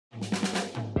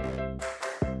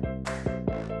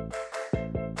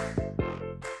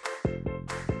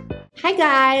Hi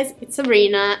guys, it's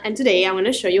Sabrina and today I want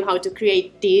to show you how to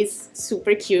create this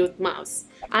super cute mouse.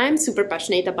 I'm super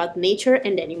passionate about nature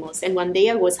and animals, and one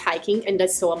day I was hiking and I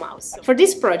saw a mouse. For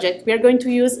this project we are going to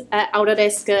use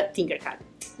Autodesk Tinkercad.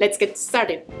 Let's get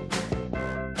started.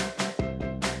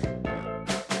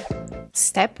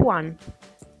 Step 1.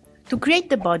 To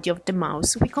create the body of the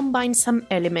mouse, we combine some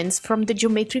elements from the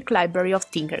geometric library of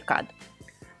Tinkercad.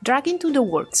 Drag into the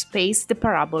workspace the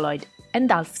paraboloid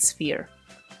and half sphere.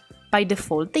 By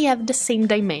default, they have the same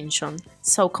dimension,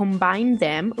 so combine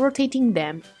them, rotating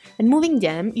them, and moving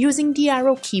them using the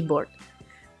arrow keyboard.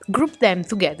 Group them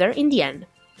together in the end.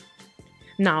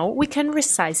 Now we can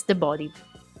resize the body.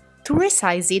 To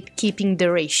resize it, keeping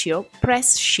the ratio,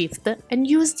 press Shift and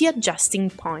use the adjusting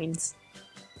points.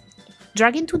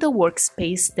 Drag into the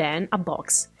workspace then a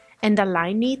box and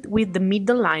align it with the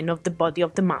middle line of the body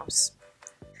of the mouse.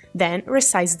 Then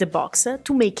resize the box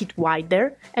to make it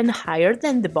wider and higher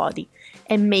than the body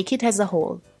and make it as a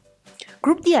whole.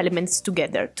 Group the elements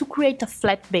together to create a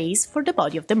flat base for the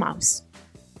body of the mouse.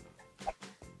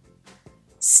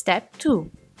 Step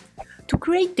 2. To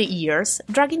create the ears,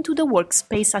 drag into the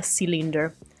workspace a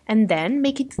cylinder and then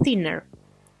make it thinner.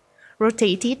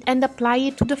 Rotate it and apply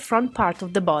it to the front part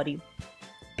of the body.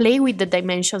 Play with the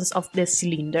dimensions of the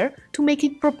cylinder to make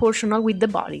it proportional with the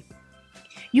body.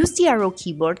 Use the arrow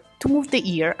keyboard to move the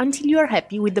ear until you are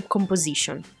happy with the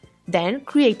composition. Then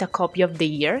create a copy of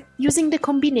the ear using the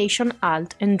combination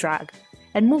Alt and drag,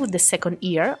 and move the second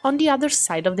ear on the other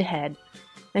side of the head,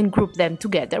 and group them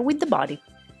together with the body.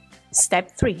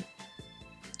 Step 3.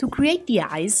 To create the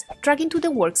eyes, drag into the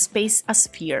workspace a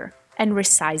sphere, and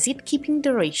resize it keeping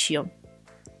the ratio.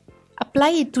 Apply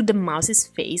it to the mouse's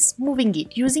face, moving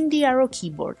it using the arrow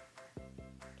keyboard.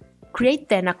 Create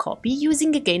then a copy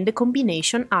using again the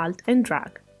combination Alt and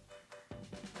drag.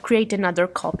 Create another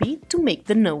copy to make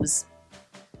the nose.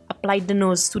 Apply the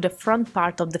nose to the front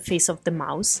part of the face of the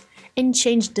mouse and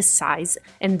change the size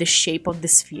and the shape of the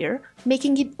sphere,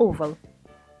 making it oval.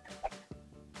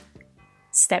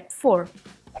 Step 4.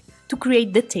 To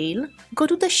create the tail, go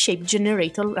to the Shape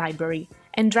Generator library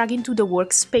and drag into the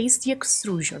workspace the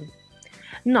extrusion.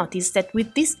 Notice that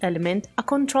with this element, a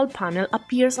control panel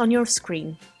appears on your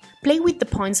screen. Play with the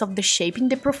points of the shape in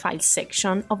the Profile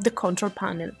section of the control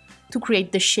panel to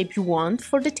create the shape you want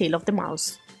for the tail of the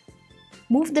mouse.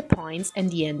 Move the points and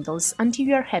the handles until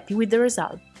you are happy with the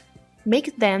result.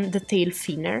 Make then the tail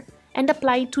thinner and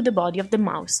apply it to the body of the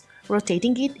mouse,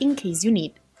 rotating it in case you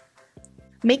need.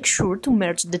 Make sure to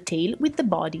merge the tail with the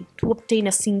body to obtain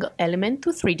a single element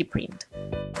to 3D print.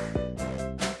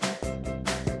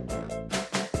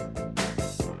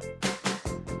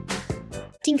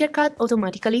 Tinkercad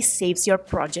automatically saves your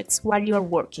projects while you are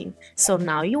working, so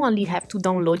now you only have to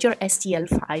download your STL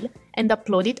file and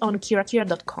upload it on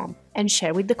KiraKira.com and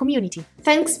share with the community.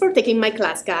 Thanks for taking my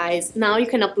class, guys! Now you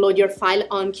can upload your file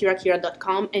on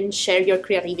KiraKira.com and share your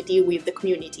creativity with the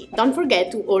community. Don't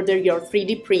forget to order your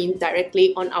 3D print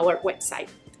directly on our website.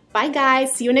 Bye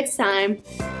guys, see you next time!